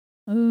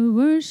Oh,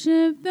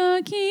 worship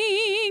the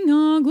King,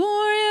 all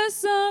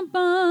glorious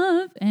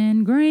above,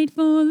 and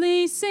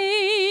gratefully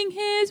sing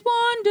his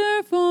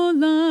wonderful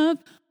love.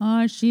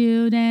 Our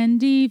shield and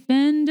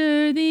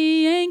defender,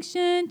 the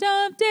ancient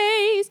of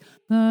days,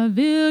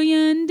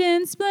 pavilioned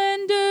in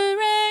splendor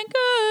and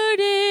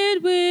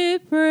girded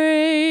with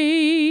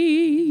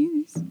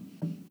praise.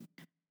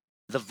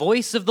 The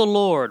voice of the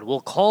Lord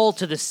will call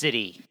to the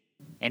city,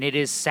 and it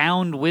is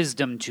sound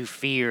wisdom to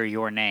fear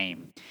your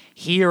name.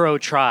 Hear, O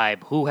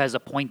tribe, who has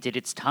appointed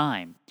its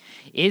time.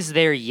 Is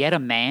there yet a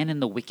man in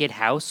the wicked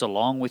house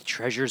along with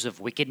treasures of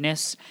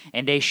wickedness,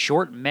 and a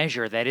short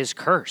measure that is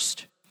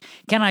cursed?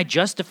 Can I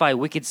justify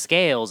wicked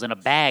scales and a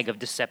bag of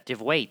deceptive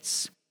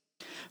weights?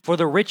 For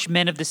the rich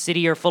men of the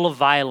city are full of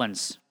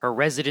violence. Her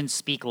residents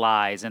speak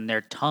lies, and their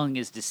tongue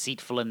is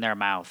deceitful in their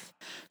mouth.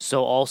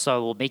 So also I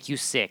will make you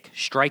sick,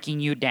 striking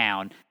you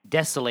down,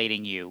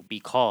 desolating you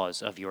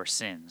because of your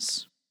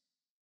sins.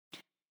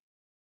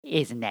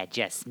 Isn't that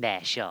just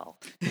special?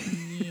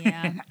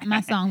 Yeah,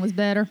 my song was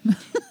better.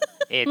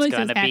 It's Makes us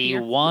going to be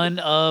happier. one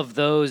of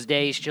those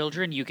days,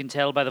 children. You can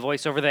tell by the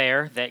voice over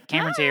there that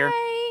Cameron's here,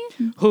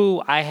 Hi.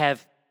 who,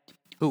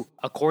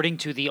 according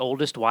to the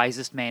oldest,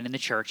 wisest man in the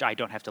church, I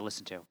don't have to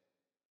listen to.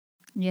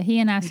 Yeah, he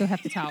and I still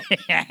have to talk.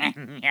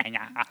 And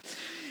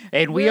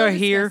we We'll are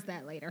here. discuss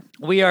that later.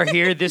 We are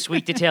here this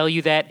week to tell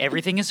you that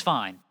everything is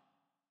fine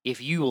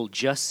if you will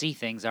just see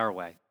things our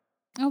way.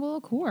 Oh, well,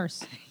 of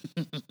course.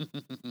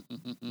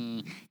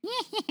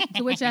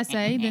 To which I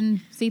say, then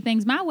see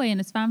things my way,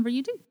 and it's fine for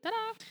you too.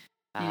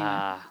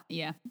 Ta-da.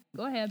 Yeah,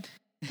 go ahead.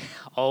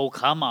 Oh,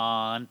 come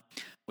on.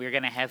 We're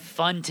going to have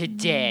fun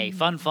today.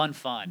 Fun. Fun.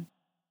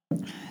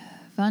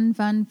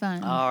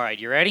 All right,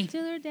 you ready?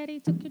 Till her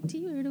daddy took your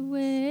T-bird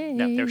away.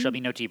 No, there shall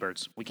be no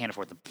T-birds. We can't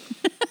afford them.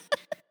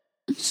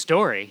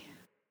 Story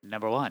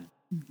number 1.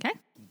 Okay.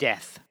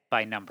 Death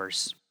by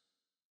numbers.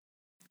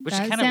 Which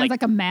That is kind sounds of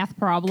like a math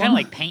problem. kind of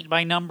like paint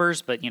by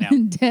numbers, but you know.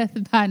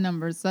 Death by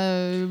numbers.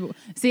 So,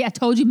 see, I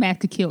told you math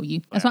could kill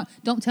you. That's why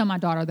don't tell my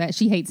daughter that.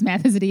 She hates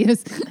math as it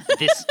is.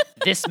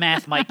 this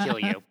math might kill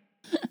you.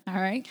 All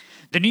right.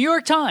 The New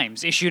York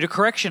Times issued a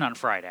correction on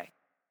Friday.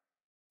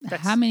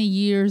 How many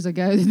years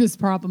ago did this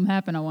problem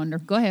happen, I wonder?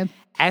 Go ahead.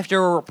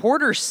 After a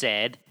reporter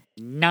said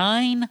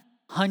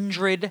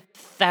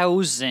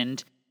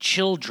 900,000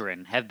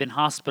 children have been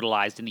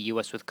hospitalized in the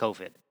U.S. with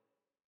COVID.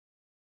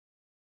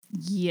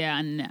 Yeah,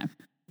 no.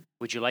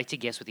 Would you like to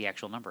guess what the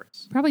actual number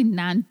is? Probably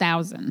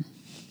 9,000. It's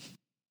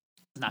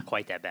not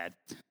quite that bad.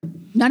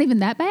 Not even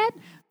that bad?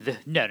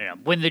 No.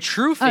 When the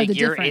true Oh, the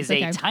figure difference, is a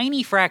okay.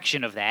 tiny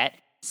fraction of that,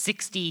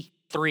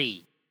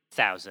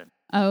 63,000.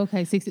 Oh,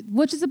 okay. 60,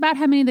 which is about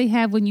how many they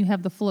have when you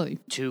have the flu.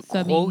 To So,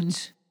 I quote mean-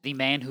 the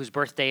man whose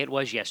birthday it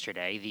was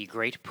yesterday, the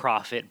great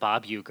prophet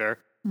Bob Uecker,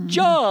 Mm-hmm.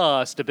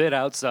 just a bit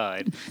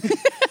outside.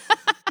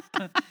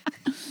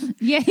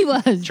 Yeah, he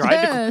was.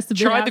 Tried just a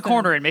bit the outside.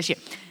 corner and missed you.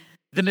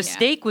 The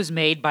mistake was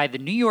made by the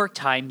New York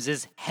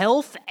Times'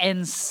 health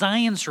and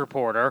science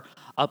reporter,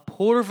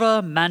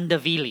 Apurva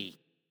Mandavili.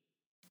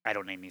 I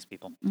don't name these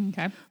people.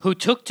 Okay. Who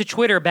took to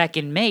Twitter back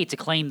in May to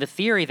claim the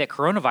theory that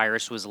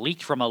coronavirus was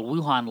leaked from a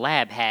Wuhan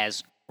lab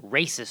has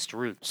racist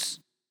roots.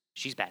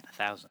 She's batting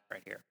 1,000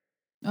 right here.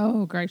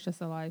 Oh,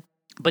 gracious alive.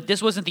 But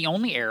this wasn't the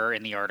only error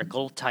in the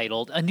article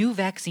titled A New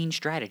Vaccine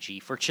Strategy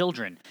for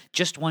Children,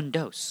 Just One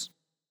Dose.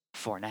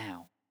 For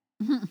now.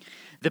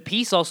 The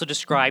piece also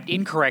described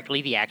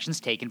incorrectly the actions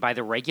taken by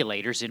the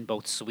regulators in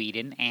both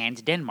Sweden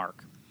and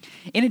Denmark.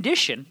 In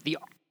addition, the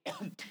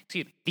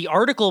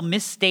article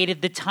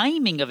misstated the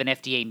timing of an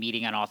FDA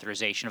meeting on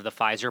authorization of the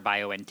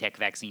Pfizer-BioNTech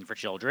vaccine for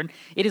children.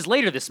 It is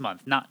later this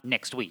month, not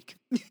next week.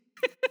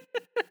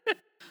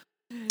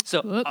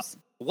 So, Whoops.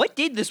 what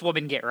did this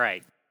woman get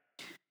right?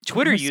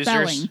 Twitter Her users...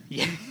 spelling.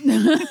 Yeah.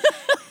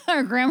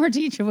 Our grammar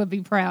teacher would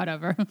be proud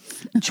of her.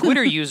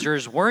 Twitter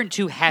users weren't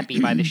too happy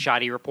by the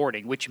shoddy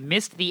reporting, which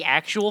missed the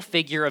actual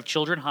figure of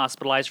children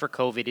hospitalized for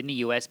COVID in the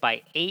U.S.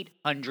 by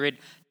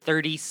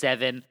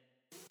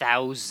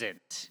 837,000.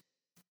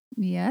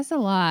 Yeah, that's a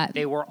lot.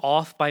 They were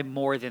off by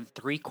more than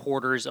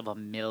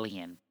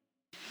 750,000.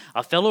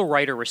 A fellow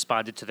writer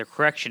responded to the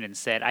correction and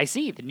said, I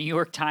see, the New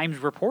York Times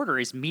reporter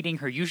is meeting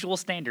her usual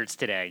standards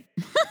today.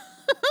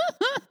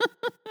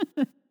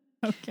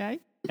 Okay.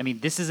 I mean,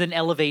 this is an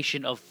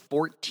elevation of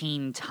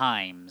 14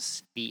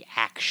 times the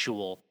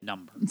actual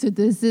number. So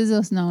this is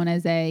what's known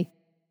as a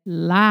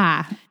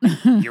lie.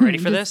 You ready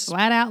for Just this?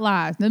 Flat out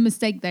lie. No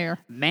mistake there.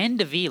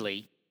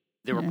 Mandavili,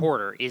 the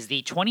reporter, is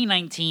the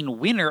 2019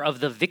 winner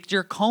of the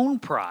Victor Cohn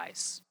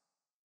Prize.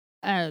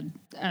 I'm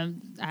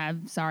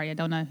sorry, I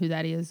don't know who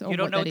that is. Or You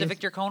don't know what the is.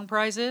 Victor Cohn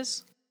Prize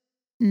is?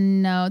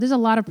 No, there's a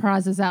lot of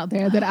prizes out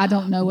there that I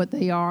don't know what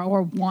they are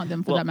or want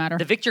them for that matter.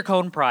 The Victor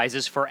Cohn Prize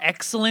is for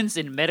excellence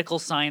in medical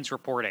science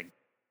reporting.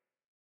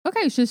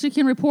 Okay, so she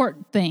can report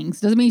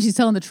things. Doesn't mean she's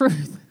telling the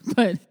truth.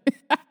 But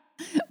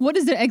what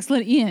is it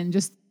excellent in?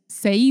 Just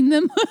saying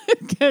them?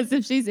 Because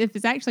if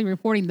it's actually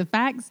reporting the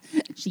facts,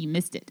 she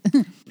missed it.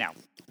 Now,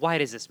 why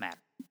does this matter?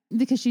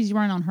 Because she's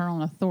running on her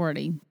own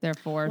authority,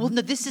 therefore. Well,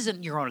 no, this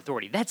isn't your own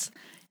authority. That's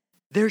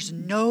There's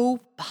no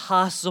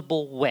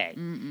possible way.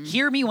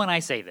 Hear me when I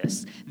say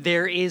this.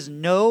 There is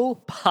no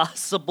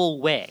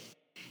possible way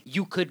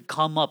you could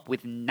come up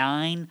with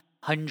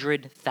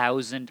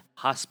 900,000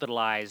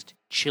 hospitalized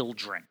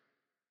children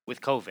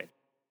with COVID.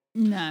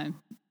 No.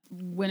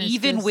 When it's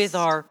Even just- with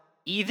our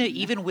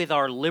even with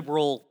our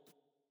liberal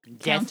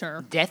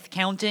Counter. death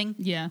counting,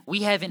 Yeah.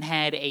 we haven't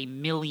had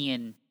 1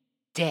 million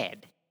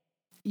dead.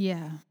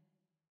 Yeah.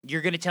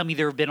 You're going to tell me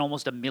there have been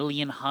almost 1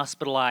 million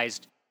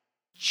hospitalized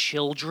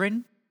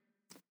children?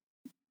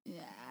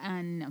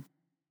 No.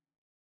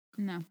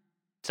 No.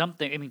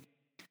 Something, I mean,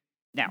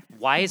 now,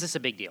 why is this a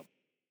big deal?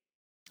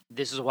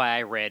 This is why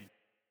I read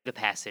the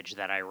passage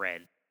that I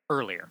read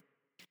earlier.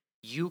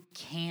 You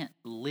can't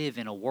live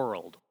in a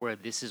world where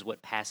this is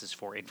what passes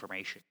for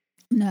information.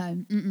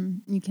 No.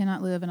 You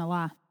cannot live in a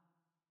lie.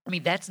 I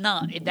mean, that's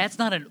not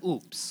an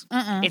oops.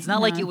 It's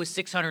not like it was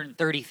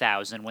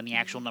 630,000 when the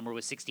actual number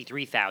was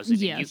 63,000.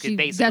 Yeah, you she could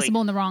basically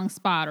decimal in the wrong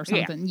spot or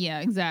Yeah. something.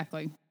 Yeah,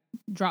 exactly.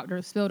 Dropped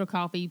her, spilled her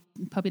coffee,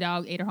 puppy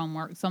dog ate her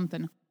homework,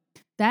 something.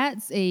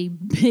 That's a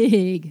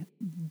big,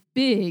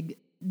 big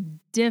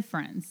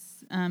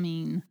difference. I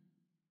mean,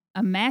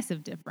 a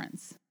massive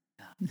difference.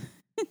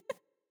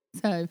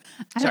 So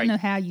I Sorry. don't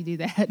know how you do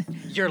that.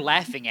 You're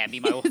laughing at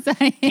me. My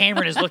I am.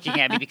 Cameron is looking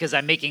at me because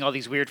I'm making all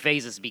these weird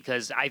faces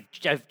because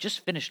I've just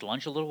finished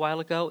lunch a little while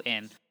ago,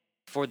 and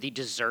for the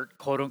dessert,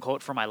 quote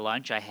unquote, for my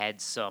lunch, I had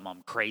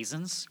some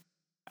craisins,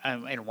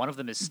 and one of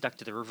them is stuck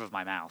to the roof of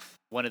my mouth.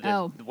 One of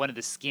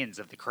the skins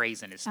of the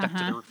craisin is stuck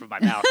to the roof of my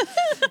mouth,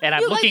 and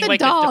I'm You're like looking the like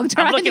dog I'm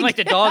trying looking to like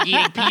the dog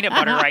eating peanut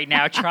butter right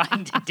now,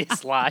 trying to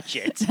dislodge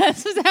it.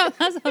 That's what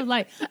I was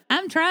like.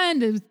 I'm trying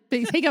to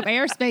take up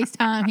airspace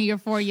time here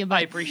for you, I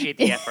but appreciate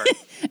the effort.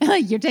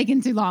 you're taking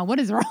too long. What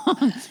is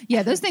wrong?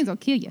 Yeah, those things will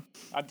kill you.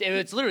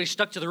 It's literally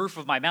stuck to the roof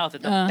of my mouth.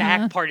 At the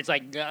back part, it's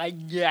like,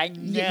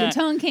 Your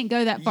tongue can't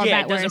go that far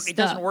back where it's it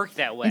doesn't stuck. work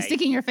that way. And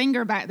sticking your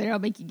finger back there will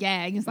make you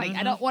gag. It's like,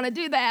 I don't want to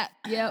do that.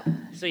 Yep.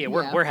 So yeah,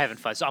 Yeah. we're having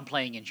fun. So I'm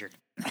playing injured.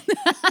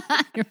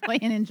 You're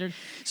playing injured.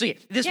 So yeah,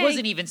 this Yay.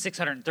 wasn't even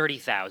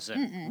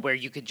 630,000 where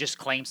you could just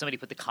claim somebody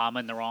put the comma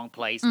in the wrong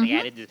place and they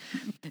added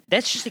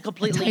that's just a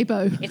completely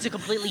typo. It's a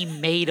completely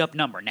made up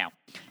number. Now,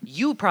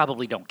 you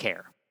probably don't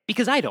care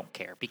because I don't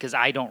care because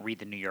I don't read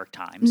the New York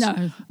Times.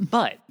 No.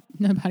 But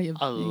Nobody.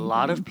 a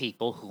lot of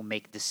people who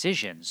make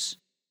decisions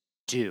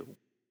do.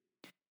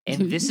 And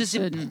Dude, this you is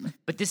shouldn't.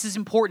 but this is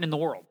important in the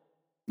world.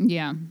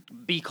 Yeah.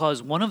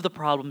 Because one of the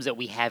problems that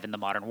we have in the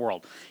modern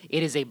world,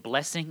 it is a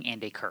blessing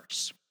and a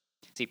curse.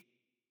 See,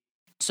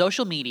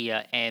 social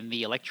media and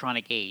the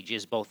electronic age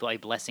is both a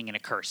blessing and a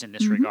curse in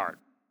this regard.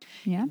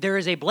 Yeah. There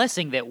is a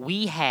blessing that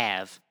we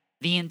have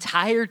the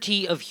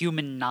entirety of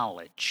human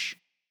knowledge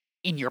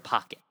in your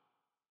pocket.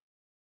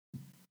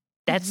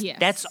 That's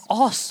Yes.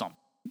 awesome.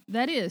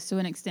 That is to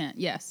an extent.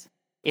 Yes.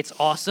 It's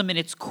awesome and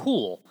it's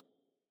cool.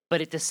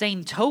 But at the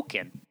same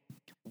token,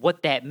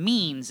 what that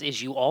means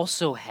is you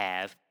also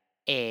have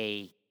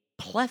a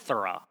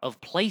plethora of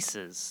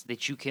places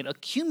that you can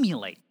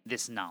accumulate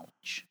this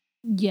knowledge.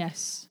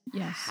 Yes.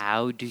 Yes.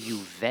 How do you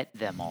vet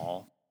them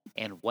all?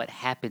 And what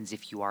happens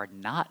if you are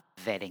not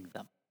vetting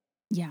them?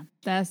 Yeah.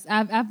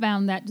 I've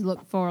found that to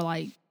look for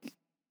like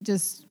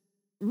just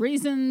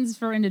reasons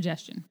for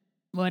indigestion.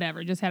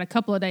 Whatever. Just had a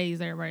couple of days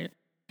there, right?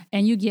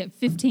 And you get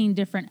 15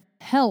 different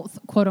health,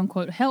 quote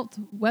unquote, health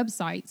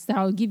websites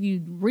that will give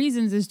you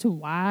reasons as to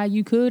why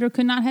you could or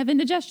could not have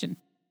indigestion.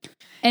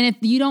 And if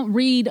you don't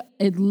read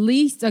at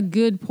least a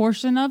good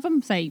portion of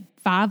them, say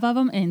 5 of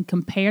them, and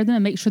compare them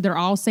and make sure they're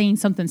all saying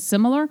something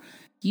similar,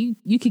 you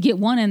could get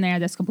one in there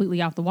that's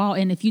completely off the wall.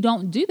 And if you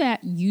don't do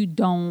that, you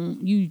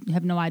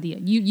have no idea.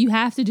 You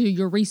have to do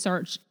your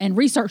research and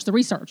research the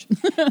research.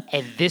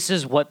 And this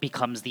is what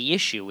becomes the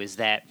issue is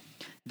that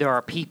there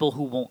are people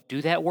who won't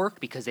do that work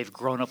because they've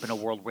grown up in a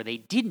world where they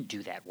didn't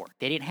do that work.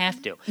 They didn't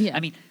have to. Yeah. I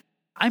mean,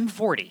 I'm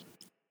 40.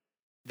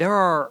 There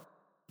are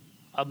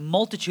a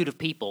multitude of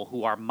people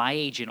who are my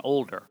age and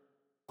older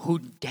who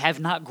have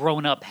not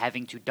grown up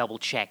having to double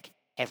check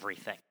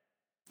everything.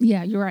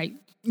 Yeah, you're right.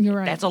 You're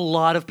right. That's a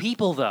lot of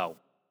people, though.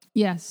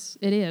 Yes,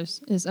 it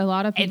is. It's a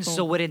lot of people. And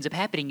so what ends up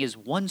happening is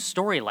one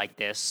story like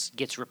this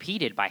gets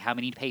repeated by how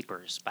many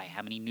papers, by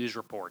how many news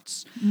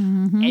reports.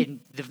 And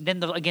then,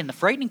 the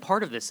frightening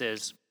part of this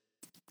is,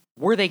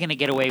 were they going to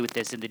get away with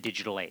this in the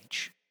digital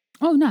age?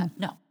 Oh, no.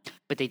 No,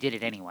 but they did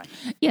it anyway.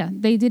 Yeah,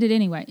 they did it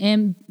anyway.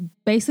 And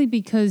basically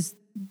because,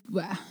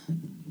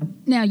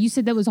 now you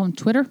said that was on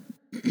Twitter?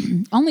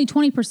 Only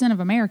 20% of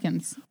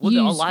Americans Well,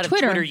 use a lot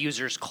Twitter. of Twitter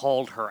users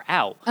called her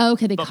out. Oh,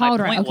 okay, they But my called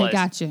her out. point Okay,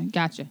 was-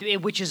 gotcha.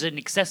 Which is an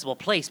accessible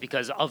place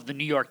because of the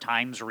New York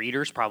Times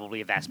readers,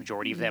 probably a vast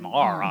majority of them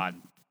are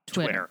on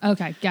Twitter.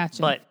 Okay,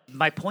 gotcha. But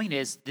my point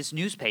is, this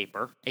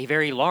newspaper,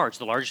 the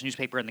largest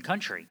newspaper in the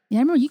country, yeah,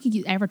 I remember you could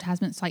get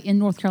advertisements like in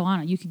North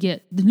Carolina. You could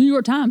get the New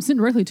York Times sent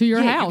directly to your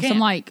Yeah, you house. can. I'm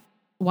like,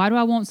 why do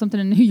I want something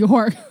in New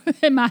York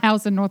in my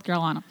house in North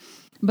Carolina?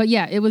 But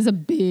yeah, it was a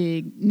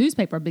big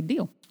newspaper, a big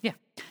deal. yeah.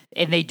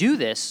 And they do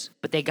this,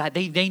 but they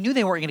knew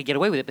they weren't going to get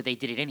away with it, but they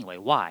did it anyway.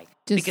 Why?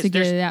 Just because to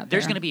get it out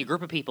there's there. going to be a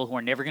group of people who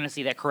are never going to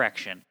see that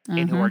correction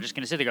and who are just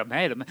going to sit there and go,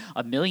 hey,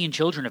 a million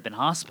children have been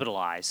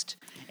hospitalized.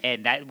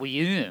 And that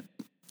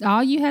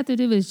All you have to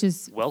do is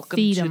just welcome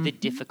feed to them. the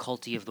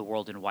difficulty of the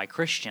world and why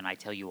Christian, I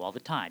tell you all the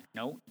time.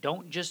 No,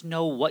 don't just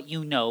know what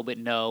you know, but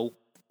know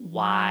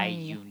why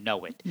you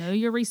know it. Know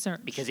your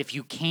research. Because if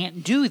you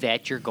can't do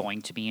that, you're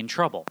going to be in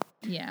trouble.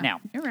 Yeah. Now,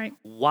 you're right.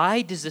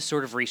 why does this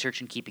sort of research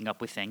and keeping up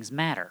with things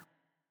matter?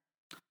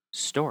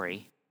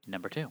 Story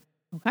number 2.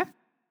 Okay.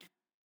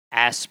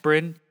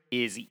 Aspirin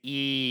is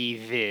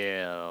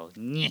evil.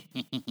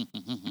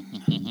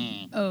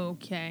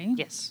 Okay.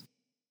 Yes.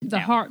 The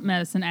Now- heart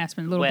medicine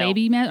aspirin, little Well-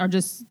 baby med, or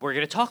just We're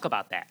going to talk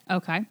about that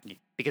okay.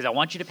 because I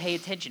want you to pay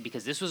attention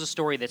because this was a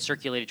story that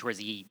circulated towards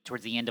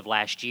the end of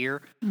last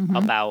year Mm-hmm.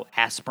 about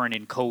aspirin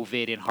and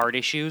COVID and heart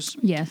issues.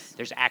 Yes.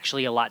 There's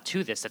actually a lot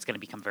to this that's going to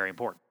become very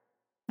important.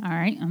 All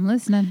right. I'm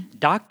listening.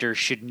 Doctors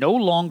should no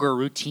longer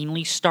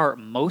routinely start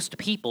most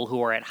people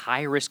who are at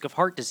high risk of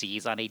heart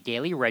disease on a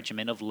daily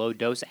regimen of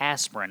low-dose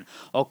aspirin,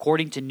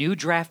 according to new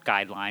draft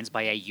guidelines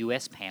by a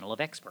U.S. panel of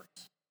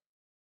experts.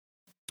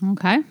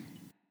 Okay.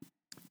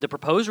 The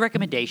proposed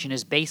recommendation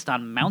is based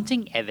on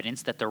mounting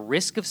evidence that the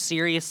risk of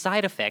serious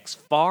side effects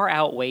far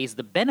outweighs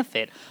the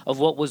benefit of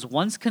what was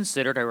once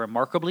considered a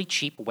remarkably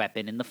cheap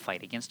weapon in the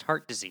fight against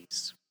heart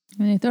disease.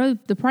 When they throw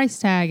the price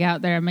tag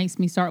out there, it makes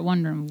me start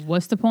wondering,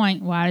 what's the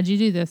point? Why did you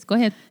do this? Go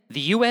ahead.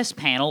 The U.S.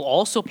 panel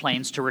also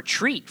plans to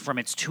retreat from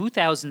its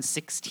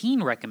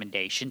 2016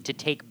 recommendation to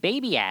take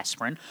baby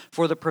aspirin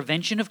for the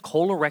prevention of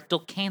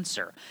colorectal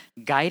cancer,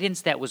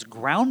 guidance that was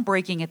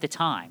groundbreaking at the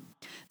time.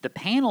 The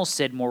panel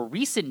said more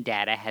recent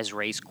data has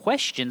raised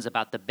questions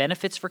about the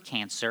benefits for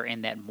cancer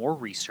and that more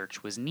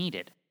research was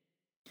needed.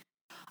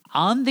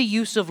 On the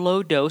use of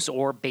low-dose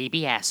or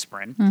baby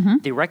aspirin,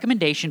 the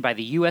recommendation by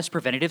the U.S.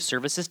 Preventative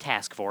Services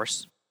Task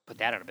Force, put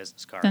that on a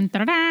business card, Dun,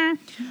 dun, dun,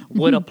 dun.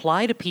 would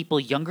apply to people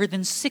younger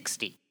than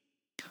 60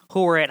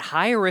 who are at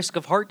higher risk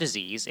of heart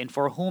disease and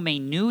for whom a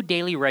new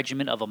daily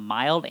regimen of a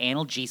mild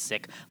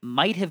analgesic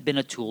might have been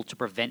a tool to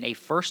prevent a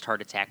first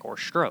heart attack or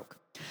stroke.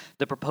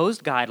 The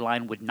proposed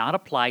guideline would not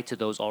apply to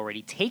those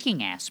already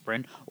taking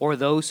aspirin or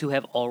those who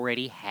have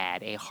already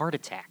had a heart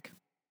attack.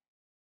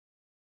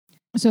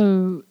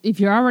 So if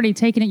you're already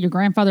taking it, your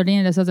grandfather did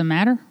it, it doesn't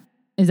matter?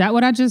 Is that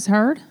what I just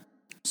heard?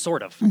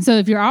 Sort of. So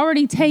if you're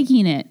already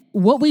taking it,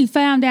 what we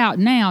found out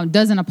now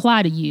doesn't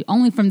apply to you.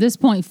 Only from this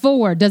point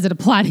forward does it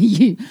apply to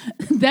you.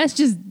 That's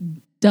just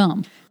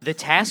dumb. The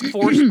task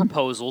force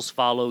proposals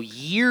follow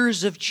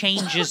years of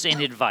changes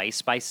in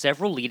advice by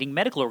several leading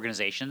medical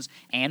organizations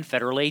and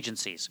federal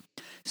agencies,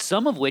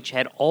 some of which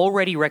had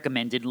already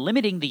recommended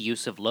limiting the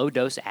use of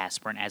low-dose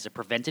aspirin as a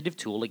preventative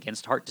tool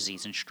against heart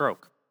disease and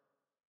stroke.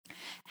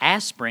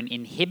 Aspirin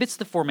inhibits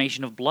the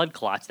formation of blood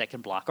clots that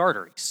can block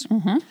arteries.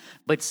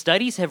 But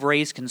studies have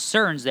raised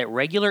concerns that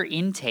regular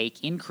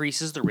intake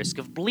increases the risk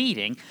of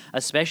bleeding,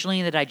 especially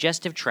in the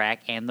digestive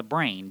tract and the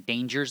brain,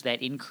 dangers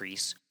that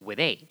increase with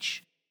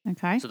age.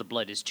 Okay. So the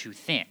blood is too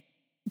thin.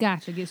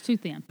 Gotcha. Gets too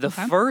thin. The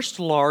Okay. first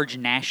large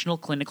national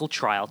clinical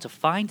trial to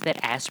find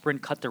that aspirin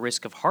cut the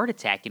risk of heart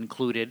attack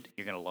included,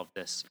 you're going to love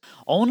this,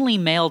 only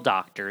male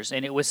doctors,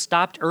 and it was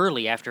stopped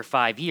early after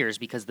 5 years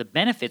because the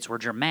benefits were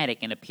dramatic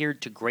and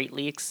appeared to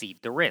greatly exceed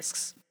the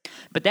risks.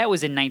 But that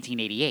was in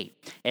 1988,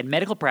 and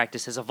medical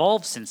practice has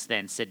evolved since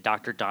then, said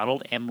Dr.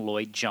 Donald M.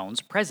 Lloyd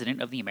Jones,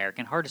 president of the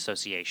American Heart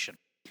Association.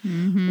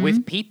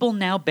 With people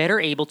now better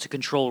able to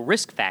control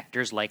risk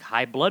factors like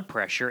high blood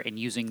pressure and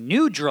using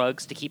new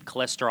drugs to keep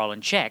cholesterol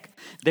in check,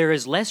 there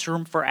is less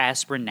room for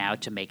aspirin now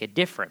to make a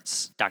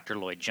difference, Dr.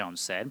 Lloyd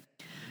Jones said.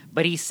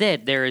 But he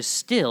said there is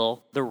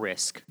still the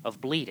risk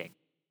of bleeding.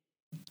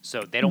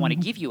 So they don't want to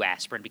give you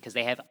aspirin because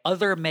they have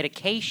other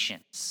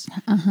medications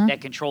that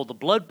control the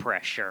blood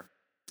pressure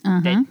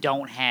that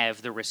don't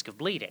have the risk of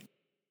bleeding.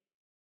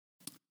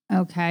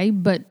 Okay,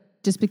 but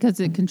just because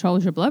it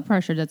controls your blood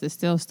pressure, does it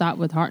still stop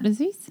with heart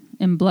disease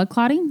and blood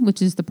clotting,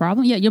 which is the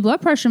problem? Yeah, your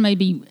blood pressure may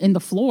be in the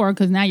floor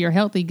because now you're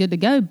healthy, good to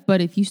go.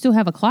 But if you still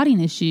have a clotting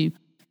issue,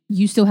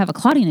 you still have a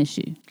clotting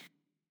issue.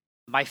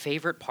 My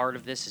favorite part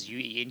of this is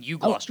you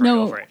glossed right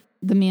over it.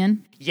 The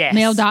men, Yes.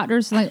 male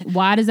doctors. Like,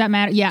 why does that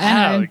matter? Yeah, I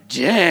How know.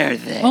 dare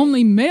they?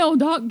 Only male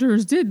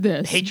doctors did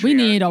this. We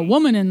need a Patriarchy.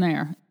 woman in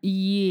there.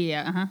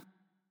 Yeah,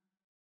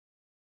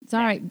 It's all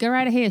right. Go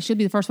right ahead. She'll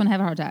be the first one to have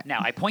a heart attack. Now,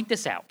 I point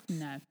this out.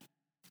 No.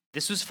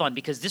 This was fun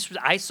because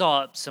I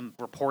saw some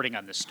reporting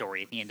on this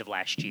story at the end of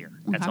last year.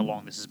 That's how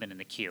long this has been in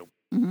the queue.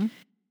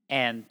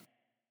 And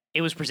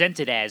it was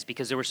presented as,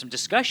 because there was some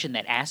discussion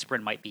that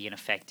aspirin might be an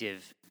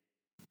effective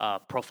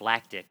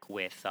prophylactic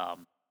with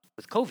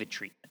COVID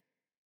treatment.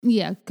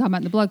 Yeah, talking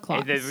about the blood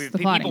clots. And the people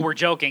clotting. were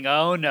joking,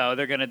 oh no,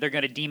 they're gonna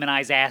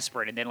demonize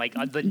aspirin, and then like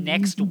the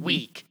next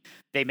week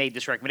they made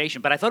this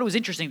recommendation. But I thought it was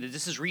interesting that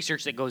this is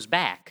research that goes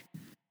back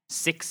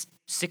six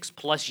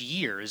plus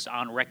years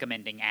on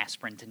recommending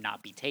aspirin to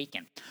not be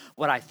taken.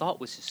 What I thought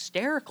was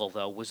hysterical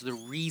though was the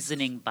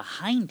reasoning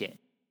behind it.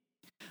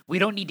 We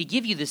don't need to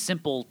give you this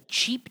simple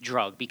cheap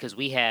drug because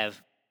we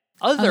have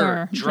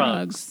other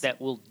drugs that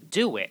will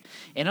do it.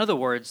 In other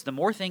words, the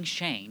more things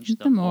change,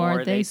 the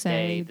more they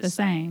stay the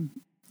same.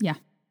 Yeah.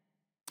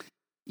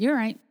 You're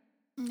right.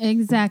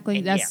 Exactly.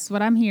 And that's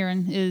what I'm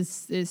hearing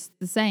is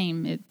the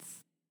same. It's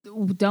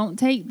don't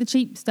take the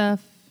cheap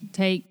stuff,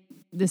 take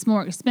this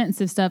more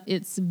expensive stuff.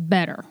 It's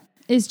better.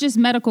 It's just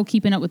medical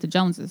keeping up with the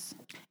Joneses.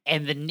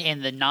 And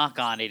the knock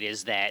on it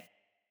is that,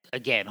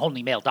 again,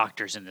 only male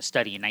doctors in the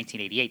study in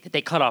 1988 that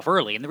they cut off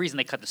early. And the reason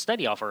they cut the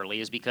study off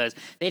early is because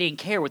they didn't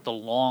care what the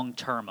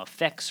long-term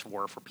effects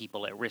were for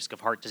people at risk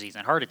of heart disease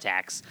and heart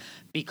attacks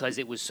because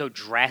it was so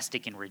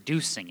drastic in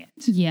reducing it.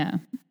 Yeah.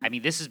 I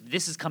mean, this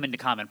is come into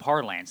common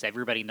parlance.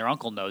 Everybody and their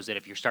uncle knows that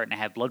if you're starting to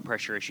have blood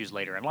pressure issues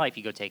later in life,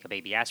 you go take a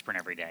baby aspirin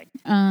every day.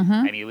 Uh-huh.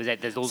 I mean, it was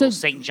at those little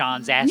St.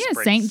 John's aspirins.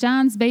 Yeah, St.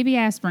 John's baby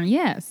aspirin.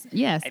 Yes.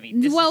 I mean,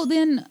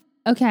 then...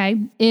 Okay,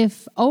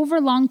 if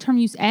over long-term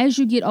use, as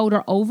you get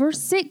older, over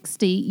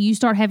 60, you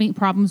start having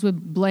problems with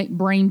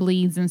brain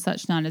bleeds and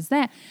such not as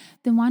that,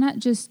 then why not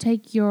just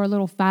take your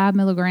little 5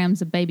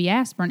 milligrams of baby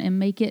aspirin and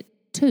make it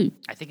 2?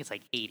 I think it's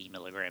like 80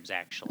 milligrams,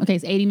 actually. Okay,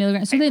 it's 80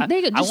 milligrams. So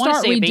they could just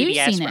start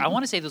reducing it. I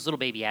want to say those little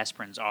baby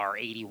aspirins are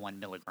 81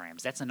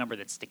 milligrams. That's a number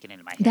that's sticking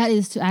into my head. That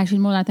is actually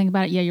more than I think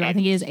about it. Yeah, you're right. I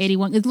think it is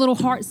 81. It's a little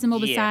heart symbol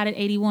beside it,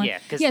 81.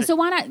 Yeah, so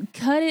why not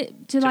cut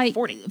it to like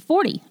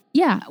 40?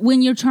 Yeah,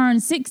 when you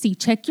turn 60,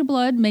 check your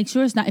blood, make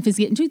sure it's not, if it's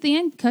getting too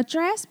thin, cut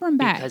your aspirin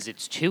back. Because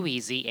it's too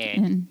easy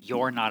and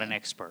you're not an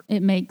expert.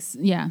 It makes,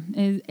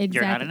 exactly.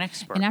 You're not an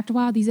expert. And after a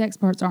while, these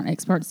experts aren't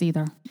experts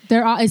either.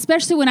 They're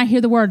especially when I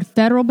hear the word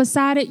federal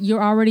beside it,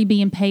 you're already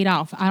being paid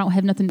off. I don't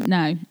have nothing,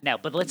 no. Now,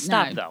 but let's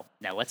stop though.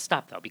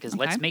 Because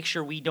let's make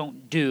sure we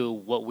don't do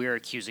what we're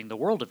accusing the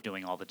world of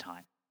doing all the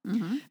time.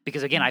 Mm-hmm.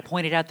 Because again, I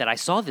pointed out that I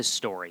saw this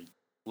story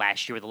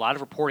last year with a lot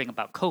of reporting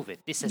about COVID.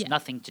 This has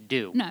nothing to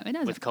do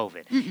with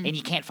COVID. Mm-mm. And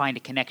you can't find a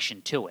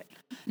connection to it.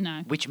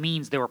 No. Which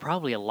means there were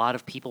probably a lot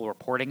of people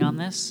reporting on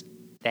this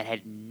that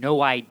had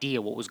no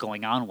idea what was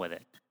going on with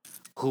it,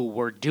 who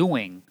were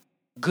doing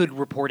good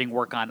reporting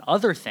work on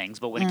other things,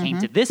 but when it came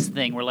to this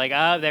thing, we're like,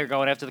 they're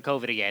going after the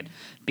COVID again.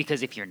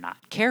 Because if you're not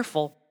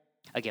careful,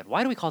 again,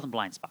 why do we call them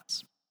blind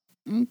spots?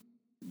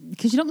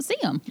 Because you don't see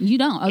them. You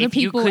don't. Other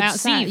people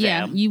outside,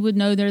 you would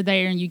know they're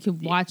there and you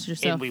could watch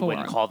yourself and we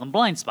wouldn't call them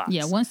blind spots.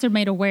 Yeah, once they're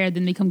made aware,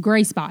 then they become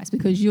gray spots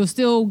because you'll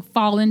still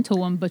fall into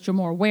them, but you're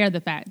more aware of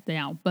the fact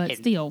now. But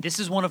still.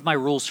 This is one of my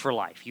rules for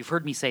life. You've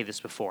heard me say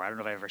this before. I don't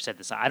know if I've ever said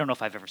this. I don't know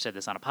if I've ever said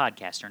this on a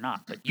podcast or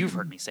not, but you've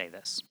heard me say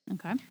this.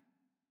 Okay.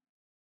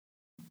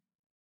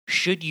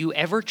 Should you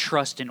ever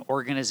trust an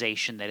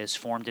organization that is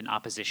formed in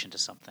opposition to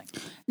something?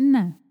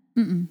 No.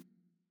 Mm-mm.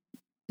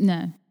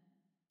 No.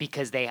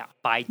 Because they,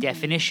 by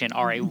definition,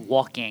 are a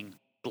walking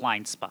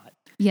blind spot.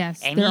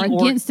 Yes, they're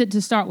against it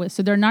to start with,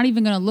 so they're not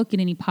even going to look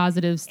at any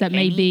positives that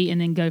may be and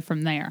then go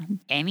from there.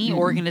 Any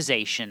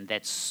organization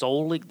that's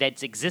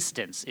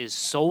existence is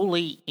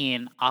solely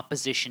in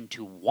opposition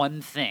to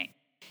one thing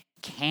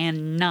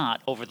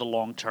cannot, over the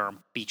long term,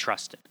 be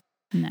trusted.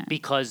 No.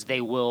 Because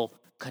they will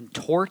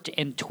contort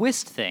and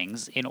twist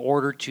things in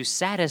order to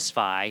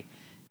satisfy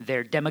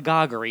their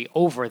demagoguery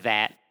over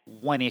that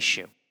one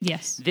issue.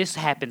 Yes. This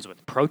happens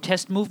with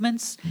protest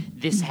movements.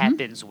 This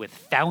happens with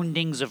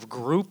foundings of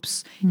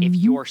groups. If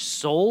your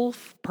sole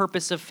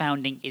purpose of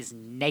founding is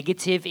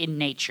negative in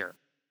nature,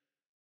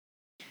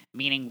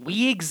 meaning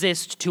we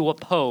exist to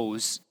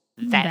oppose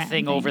that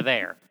thing over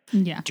there,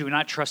 do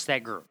not trust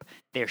that group.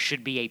 There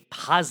should be a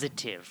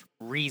positive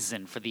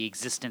reason for the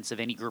existence of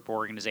any group or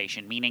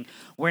organization, meaning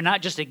we're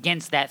not just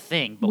against that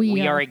thing, but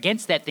we are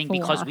against that thing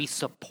because we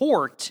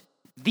support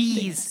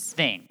these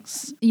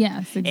things.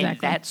 Yes, exactly. And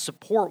that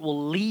support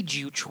will lead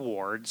you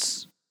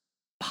towards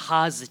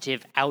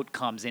positive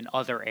outcomes in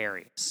other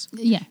areas.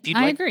 Yeah,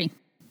 I agree.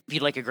 If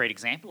you'd like a great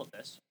example of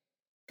this,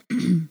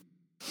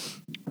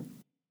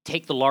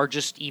 take the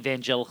largest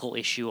evangelical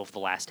issue of the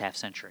last half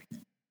century.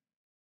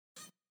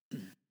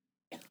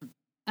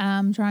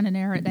 I'm trying to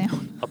narrow it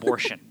down.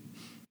 Abortion.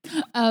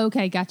 Oh,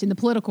 okay, gotcha. In the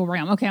political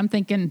realm. Okay, I'm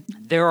thinking.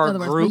 There are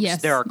groups,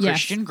 there are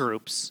Christian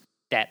groups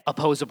that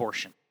oppose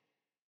abortion.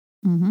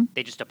 Mm-hmm.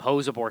 They just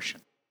oppose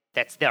abortion.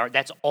 That's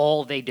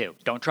all they do.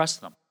 Don't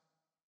trust them.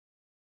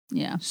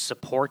 Yeah.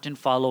 Support and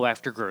follow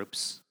after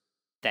groups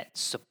that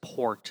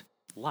support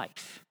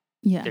life.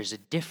 Yeah. There's a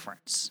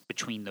difference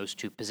between those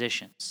two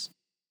positions.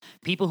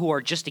 People who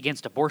are just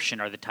against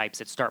abortion are the types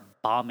that start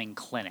bombing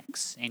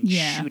clinics and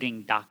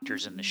shooting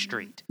doctors in the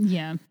street.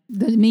 Yeah.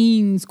 The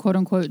means, quote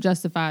unquote,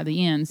 justify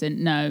the ends.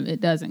 And no,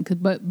 it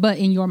doesn't. But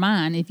in your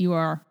mind, if you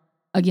are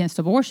against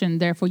abortion,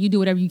 therefore you do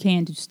whatever you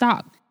can to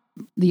stop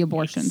the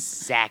abortions.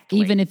 Exactly.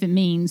 Even if it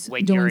means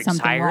when doing your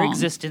something wrong. entire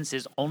existence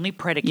is only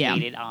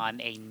predicated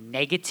on a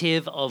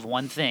negative of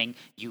one thing,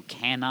 you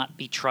cannot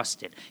be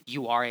trusted.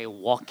 You are a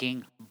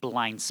walking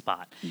blind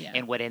spot. Yeah.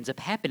 And what ends up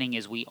happening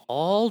is we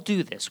all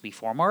do this. We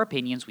form our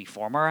opinions, we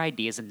form our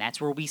ideas, and that's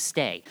where we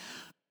stay.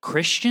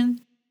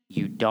 Christian,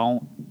 you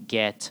don't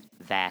get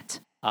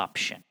that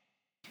option.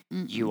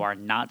 You are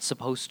not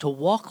supposed to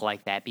walk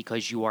like that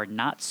because you are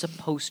not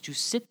supposed to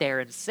sit there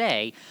and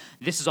say,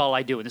 this is all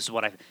I do and this is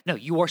what I... No,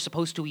 you are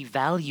supposed to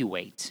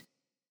evaluate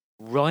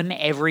Run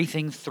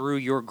everything through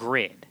your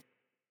grid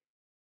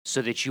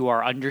so that you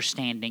are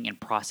understanding and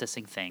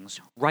processing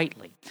things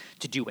rightly.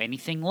 To do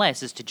anything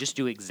less is to just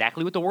do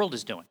exactly what the world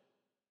is doing.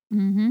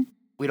 Mm-hmm.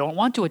 We don't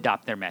want to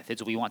adopt their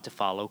methods. We want to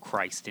follow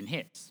Christ and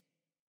his.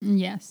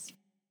 Yes.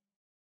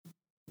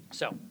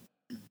 So,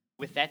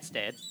 with that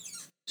said,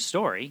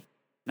 story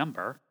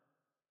number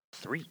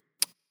 3.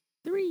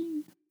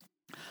 3.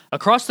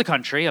 Across the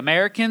country,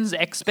 Americans'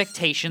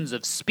 expectations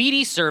of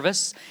speedy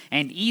service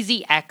and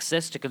easy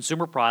access to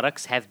consumer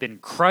products have been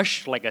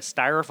crushed like a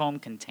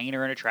styrofoam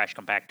container in a trash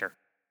compactor.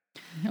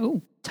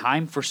 Oh.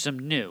 Time for some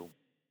new,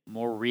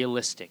 more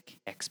realistic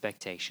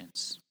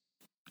expectations.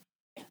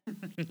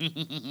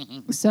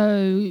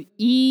 So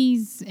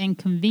ease and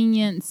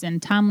convenience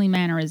and timely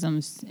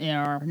mannerisms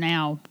are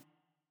now,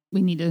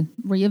 we need to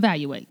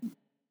reevaluate.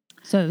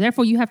 So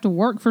therefore you have to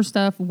work for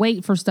stuff,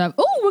 wait for stuff.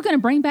 Oh, we're going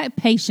to bring back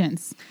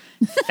patience.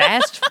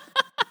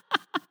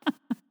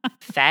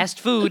 Fast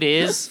food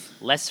is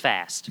less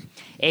fast.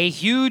 A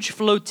huge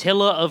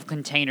flotilla of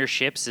container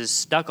ships is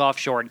stuck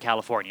offshore in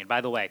California. And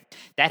by the way,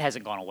 that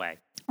hasn't gone away.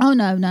 Oh,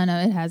 no,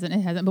 it hasn't.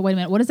 It hasn't. But wait a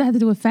minute. What does that have to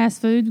do with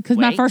fast food? Because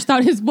my Wait. first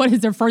thought is, what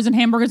is there frozen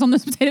hamburgers on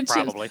those potato chips?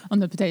 Probably. On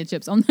the potato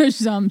chips. On those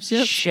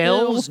ships.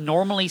 Shelves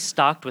normally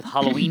stocked with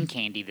Halloween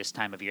candy this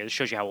time of year, this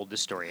shows you how old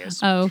this story is,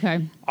 Oh,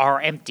 okay. are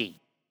empty.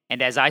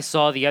 And as I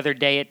saw the other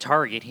day at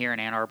Target here in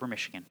Ann Arbor,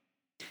 Michigan,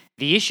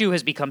 the issue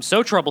has become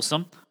so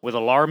troublesome, with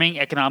alarming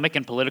economic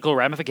and political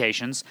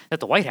ramifications, that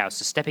the White House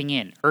is stepping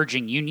in,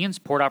 urging unions,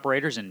 port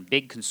operators, and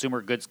big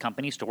consumer goods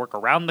companies to work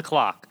around the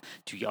clock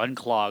to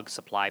unclog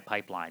supply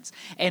pipelines.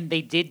 And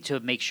they did, to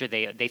make sure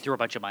they threw a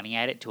bunch of money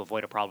at it to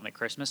avoid a problem at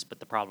Christmas, but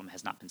the problem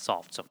has not been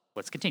solved. So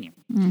let's continue.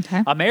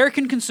 Okay.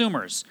 American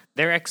consumers,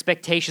 their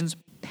expectations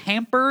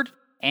pampered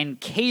and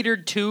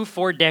catered to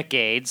for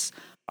decades,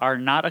 are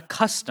not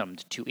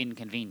accustomed to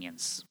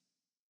inconvenience.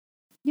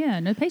 Yeah,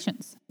 no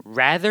patience.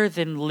 Rather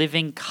than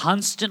living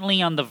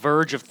constantly on the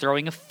verge of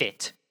throwing a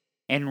fit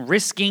and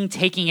risking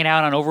taking it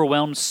out on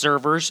overwhelmed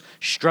servers,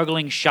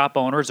 struggling shop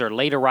owners, or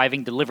late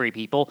arriving delivery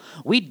people,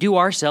 we do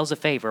ourselves a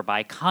favor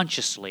by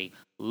consciously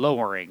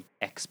lowering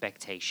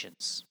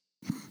expectations.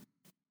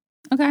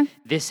 Okay.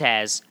 This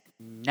has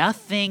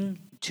nothing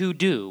to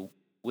do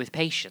with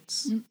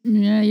patience.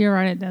 Yeah, you're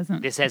right. It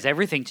doesn't. This has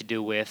everything to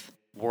do with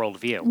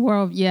worldview.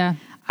 World, yeah.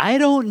 I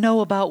don't know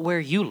about where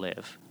you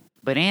live,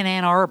 but in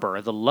Ann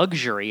Arbor, the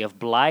luxury of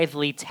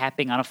blithely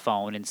tapping on a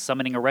phone and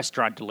summoning a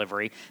restaurant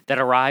delivery that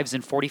arrives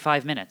in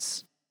 45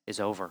 minutes is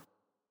over.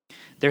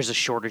 There's a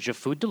shortage of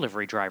food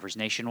delivery drivers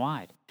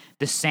nationwide.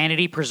 The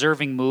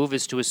sanity-preserving move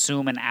is to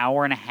assume an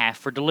hour and a half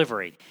for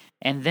delivery,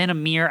 and then a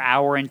mere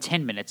hour and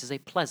 10 minutes is a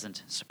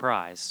pleasant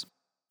surprise.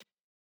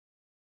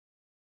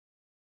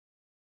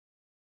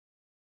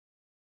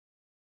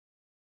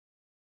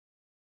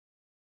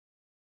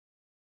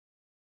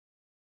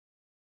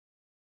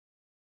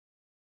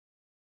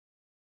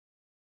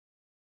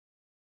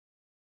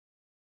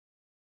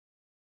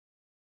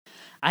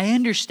 I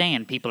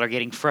understand people are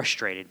getting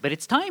frustrated, but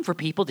it's time for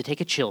people to take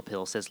a chill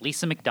pill, says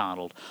Lisa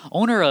McDonald,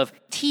 owner of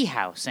Tea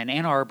House, an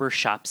Ann Arbor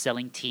shop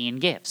selling tea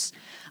and gifts.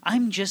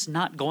 I'm just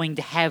not going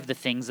to have the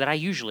things that I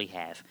usually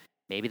have.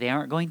 Maybe they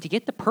aren't going to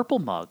get the purple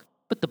mug,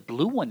 but the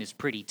blue one is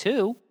pretty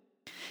too.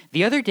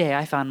 The other day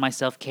I found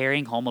myself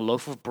carrying home a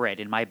loaf of bread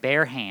in my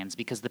bare hands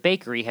because the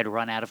bakery had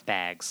run out of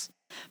bags.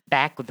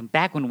 Back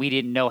when we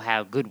didn't know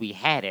how good we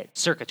had it,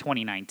 circa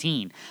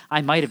 2019,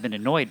 I might have been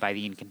annoyed by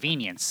the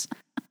inconvenience.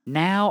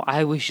 Now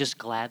I was just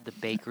glad the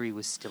bakery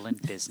was still in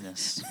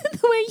business. The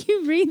way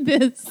you read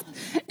this,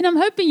 and I'm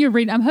hoping you're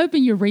reading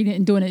it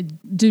and doing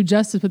it due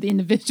justice with the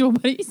individual,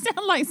 but you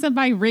sound like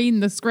somebody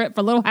reading the script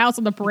for Little House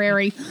on the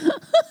Prairie.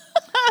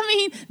 I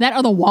mean, that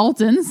are the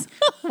Waltons.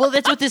 Well,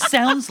 that's what this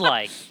sounds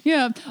like.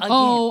 Yeah.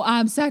 Oh,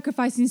 I'm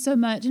sacrificing so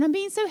much, and I'm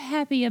being so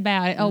happy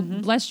about it. Oh,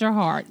 bless your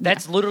heart.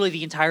 That's literally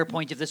the entire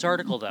point of this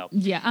article, though.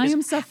 Yeah, I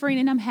am suffering,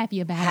 and I'm happy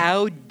about it.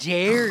 How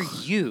dare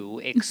you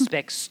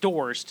expect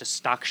stores to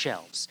stock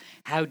shelves?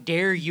 How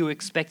dare you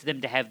expect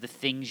them to have the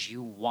things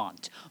you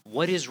want?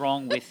 What is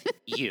wrong with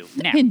you?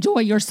 Now, Enjoy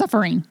your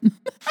suffering.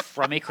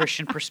 from a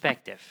Christian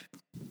perspective,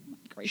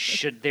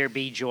 should there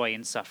be joy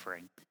in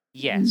suffering?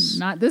 Yes.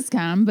 Not this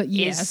kind, but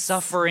yes. Is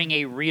suffering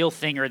a real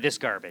thing or this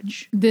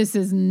garbage? This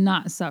is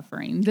not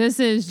suffering. This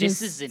is just...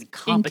 This is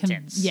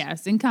incompetence.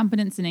 Yes,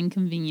 incompetence and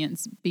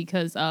inconvenience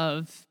because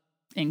of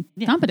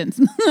incompetence.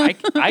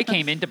 I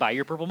came in to buy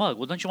your purple mug.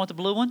 Well, don't you want the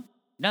blue one?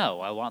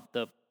 No, I want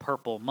the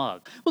purple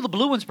mug. Well, the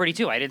blue one's pretty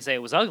too. I didn't say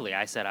it was ugly.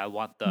 I said I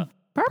want the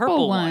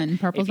purple one.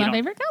 Purple's my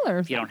favorite color.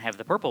 If you don't have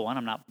the purple one,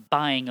 I'm not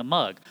buying a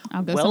mug.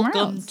 I'll go somewhere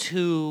Welcome else.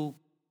 to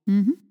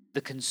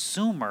the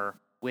consumer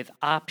with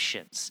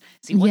options.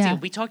 See, once again,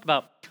 we talked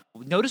about,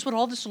 notice what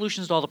all the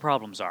solutions to all the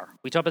problems are.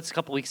 We talked about this a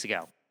couple weeks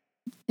ago.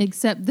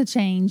 Accept the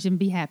change and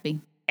be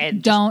happy.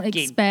 And don't just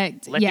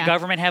expect... Let the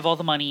government have all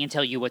the money and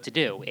tell you what to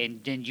do.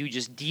 And then you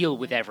just deal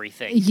with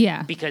everything.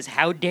 Yeah. Because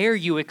how dare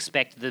you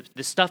expect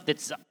the stuff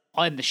that's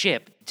on the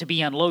ship to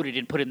be unloaded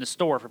and put in the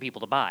store for people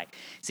to buy.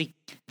 See,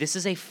 this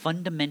is a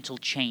fundamental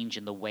change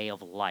in the way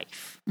of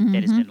life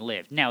that has been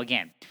lived. Now,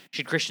 again,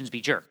 should Christians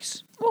be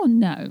jerks? Well,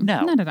 no.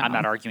 No, Not at all. I'm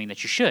not arguing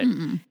that you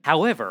should.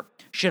 However,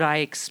 should I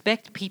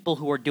expect people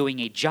who are doing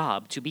a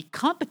job to be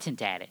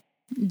competent at it?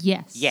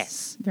 Yes.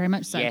 Yes. Very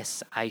much so.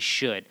 Yes, I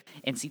should.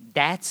 And see,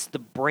 that's the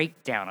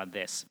breakdown of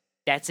this.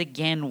 That's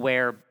again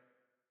where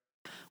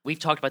we've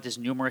talked about this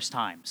numerous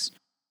times.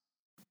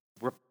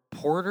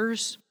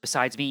 Reporters,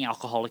 besides being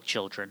alcoholic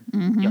children,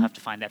 you'll have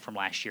to find that from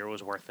last year, it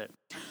was worth it.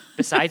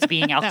 Besides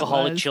being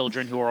alcoholic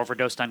children who are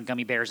overdosed on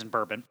gummy bears and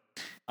bourbon,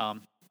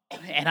 and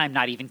I'm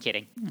not even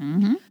kidding.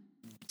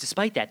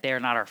 Despite that, they are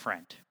not our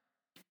friend.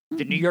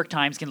 The New York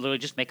Times can literally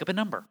just make up a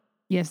number.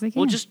 Yes, they can.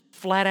 We'll just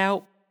flat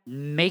out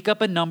make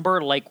up a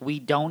number like we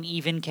don't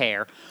even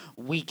care.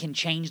 We can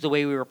change the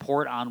way we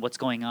report on what's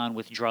going on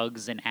with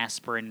drugs and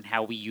aspirin and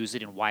how we use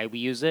it and why we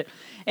use it.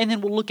 And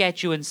then we'll look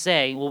at you and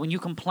say, well, when you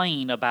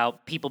complain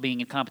about people being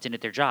incompetent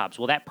at their jobs,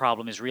 well, that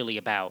problem is really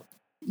about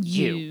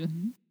you.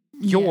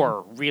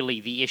 You're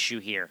really the issue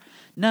here.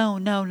 No.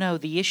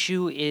 The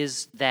issue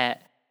is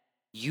that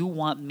you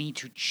want me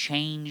to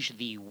change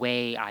the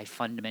way I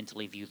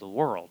fundamentally view the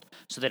world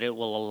so that it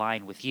will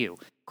align with you.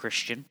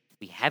 Christian,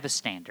 we have a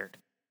standard.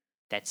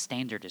 That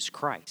standard is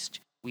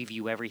Christ. We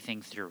view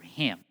everything through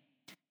him.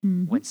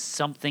 When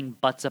something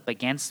butts up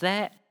against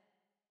that,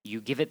 you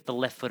give it the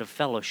left foot of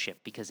fellowship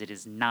because it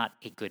is not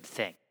a good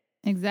thing.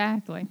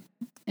 Exactly.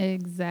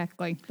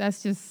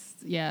 That's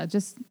just,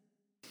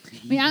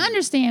 I mean, I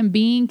understand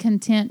being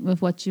content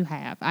with what you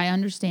have. I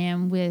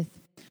understand with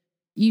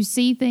you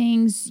see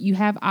things, you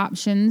have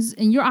options,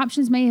 and your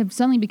options may have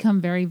suddenly become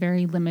very,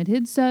 very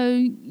limited. So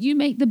you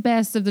make the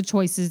best of the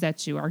choices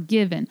that you are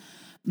given.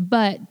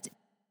 But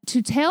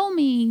to tell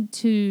me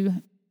to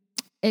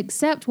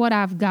accept what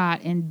I've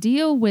got and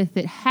deal with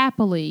it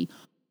happily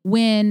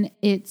when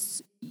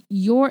it's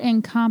your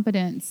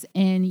incompetence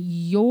and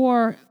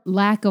your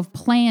lack of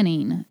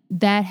planning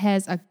that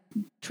has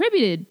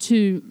attributed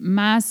to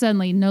my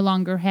suddenly no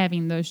longer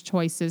having those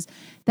choices,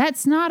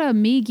 that's not a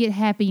me get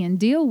happy and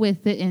deal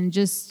with it and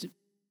just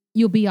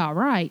you'll be all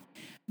right.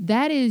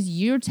 That is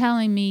you're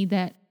telling me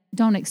that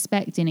don't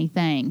expect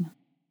anything.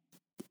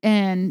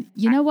 And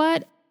you know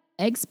what?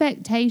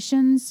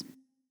 Expectations,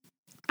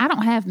 I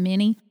don't have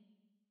many.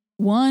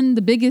 One,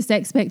 the biggest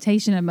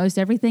expectation of most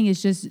everything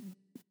is just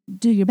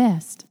do your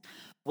best.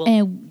 Well,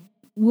 and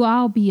we'll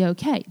all be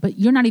okay. But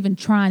you're not even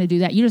trying to do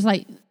that. You're just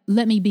like,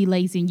 let me be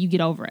lazy and you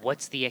get over it.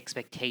 what's the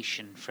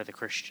expectation for the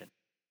Christian?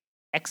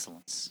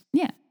 Excellence.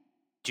 Yeah.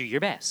 Do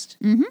your best.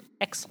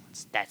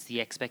 Excellence. That's the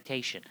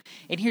expectation.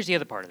 And here's the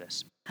other part of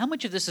this. How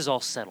much of this is all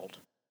settled?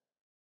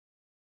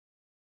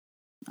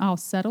 All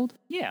settled?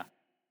 Yeah.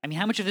 I mean,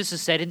 how much of this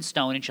is set in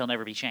stone and shall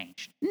never be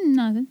changed?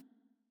 Nothing.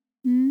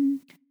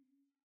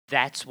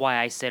 That's why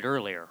I said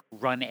earlier,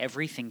 run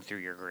everything through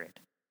your grid.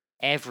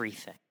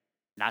 Everything.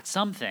 Not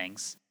some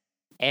things.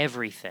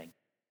 Everything.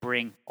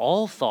 Bring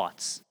all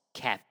thoughts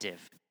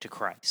captive to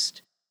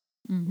Christ.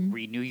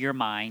 Renew your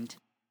mind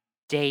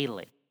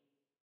daily.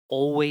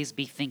 Always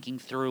be thinking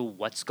through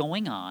what's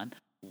going on,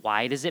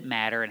 why does it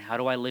matter, and how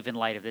do I live in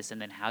light of this,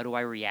 and then how do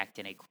I react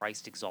in a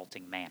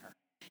Christ-exalting manner.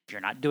 If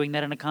you're not doing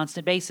that on a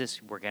constant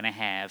basis, we're going to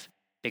have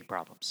big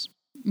problems.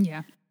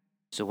 Yeah.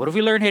 So what have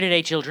we learned here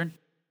today, children?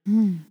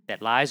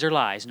 That lies are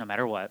lies, no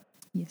matter what.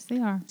 Yes, they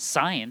are.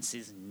 Science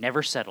is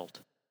never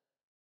settled.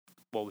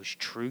 What was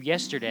true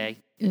yesterday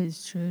It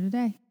is true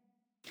today.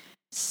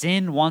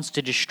 Sin wants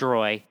to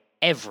destroy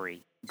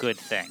every good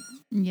thing.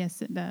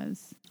 Yes, it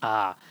does.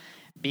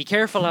 Be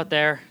careful out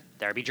there.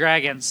 There be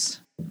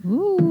dragons.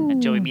 Ooh.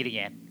 Until we meet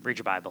again, read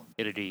your Bible.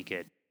 It'll do you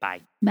good.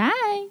 Bye.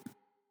 Bye.